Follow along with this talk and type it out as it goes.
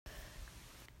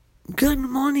Good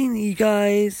morning, you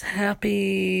guys.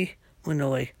 Happy,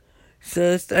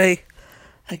 Thursday?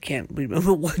 I can't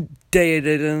remember what day it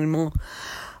is anymore.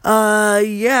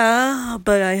 Yeah,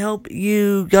 but I hope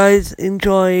you guys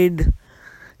enjoyed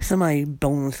my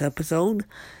bonus episode.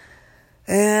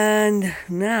 And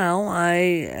now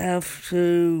I have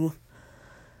to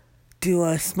do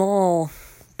a small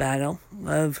battle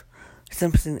of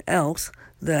something else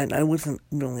that I wasn't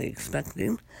really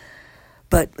expecting.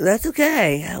 But that's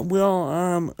okay.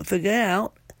 We'll figure it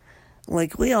out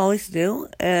like we always do,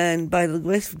 and by the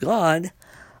grace of God,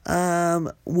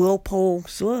 we'll pull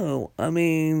through. I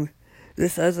mean,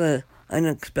 this is an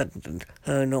unexpected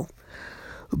hurdle,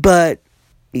 but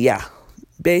yeah,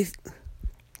 basically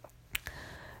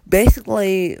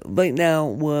right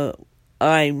now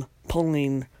I'm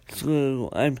pulling through.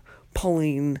 I'm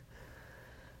pulling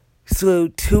through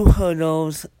two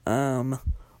hurdles.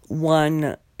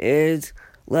 One is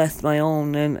less my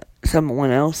own than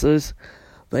someone else's,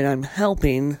 but I'm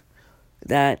helping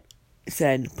that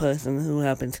said person who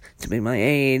happens to be my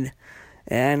aide,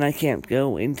 and I can't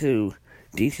go into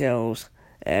details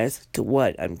as to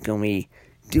what I'm going to be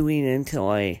doing until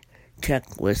I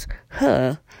check with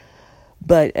her.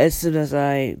 But as soon as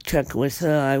I check with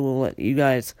her, I will let you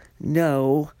guys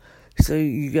know, so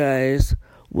you guys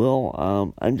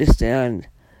will understand.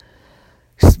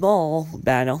 Small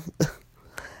battle.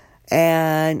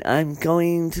 And I'm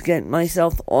going to get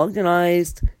myself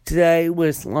organized today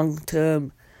with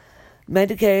long-term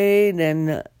Medicaid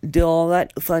and do all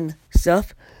that fun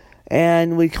stuff.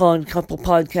 And we call a couple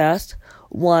podcasts.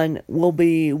 One will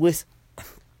be with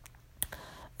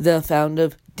the founder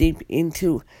of Deep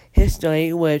Into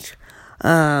History, which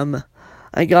I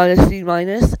got a C-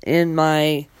 in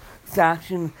my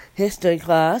fashion history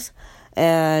class.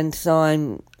 And so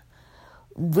I'm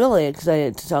really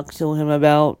excited to talk to him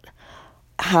about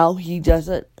how he does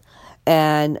it.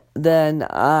 And then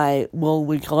I will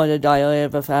record a Diary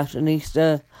of a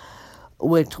Fashionista,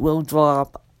 which will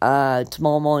drop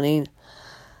tomorrow morning,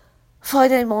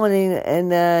 Friday morning,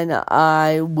 and then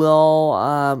I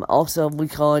will also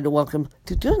record a Welcome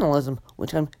to Journalism,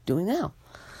 which I'm doing now.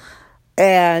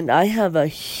 And I have a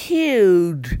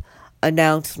huge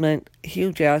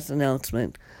ass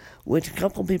announcement, which a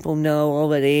couple people know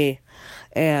already,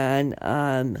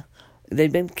 and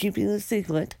they've been keeping it a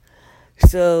secret.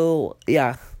 So,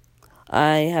 yeah,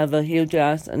 I have a huge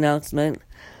ass announcement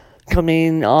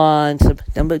coming on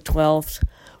September 12th,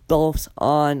 both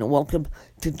on Welcome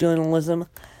to Journalism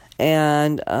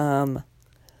and a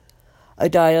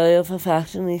Diary of a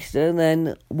Fashionista. And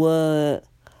then we're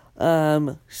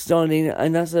starting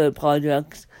another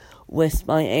project with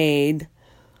my aide.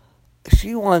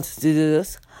 She wants to do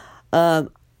this,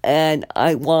 and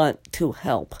I want to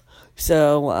help.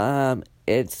 So,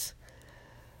 it's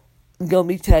gonna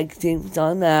be tag teams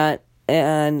on that,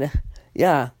 and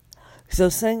yeah, so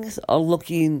things are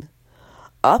looking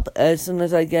up. As soon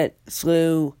as I get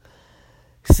through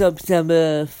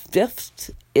September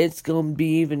 5th, it's gonna be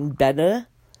even better,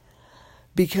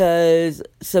 because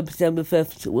September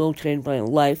 5th will change my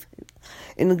life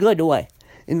in a good way.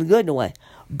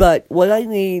 But what I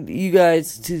need you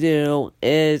guys to do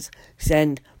is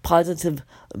send positive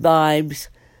vibes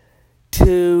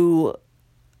to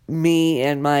me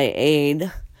and my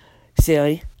aide,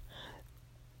 Siri.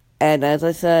 And as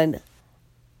I said,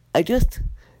 I just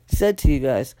said to you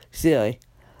guys, Siri,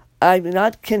 I'm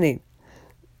not kidding.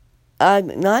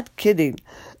 When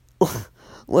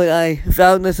I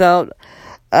found this out,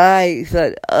 I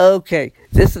said, okay,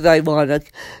 this is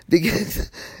ironic,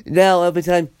 because now every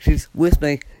time she's with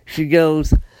me, she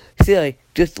goes, Siri,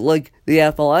 just like the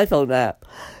Apple iPhone app.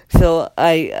 So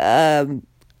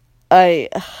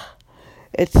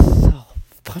it's so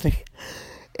funny.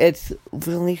 It's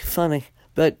really funny.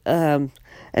 But,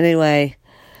 anyway,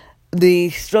 the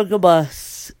struggle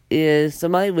bus is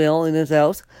semi-real in his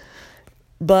house,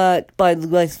 but by the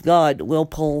grace of God, we'll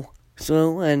pull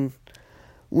through and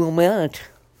we'll manage.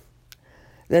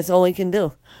 That's all we can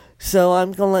do. So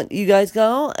I'm gonna let you guys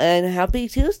go, and happy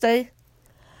Tuesday.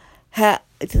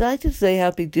 Did I just say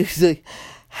happy Tuesday?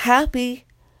 Happy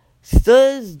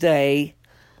Thursday.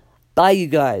 Bye, you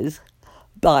guys.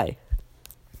 Bye.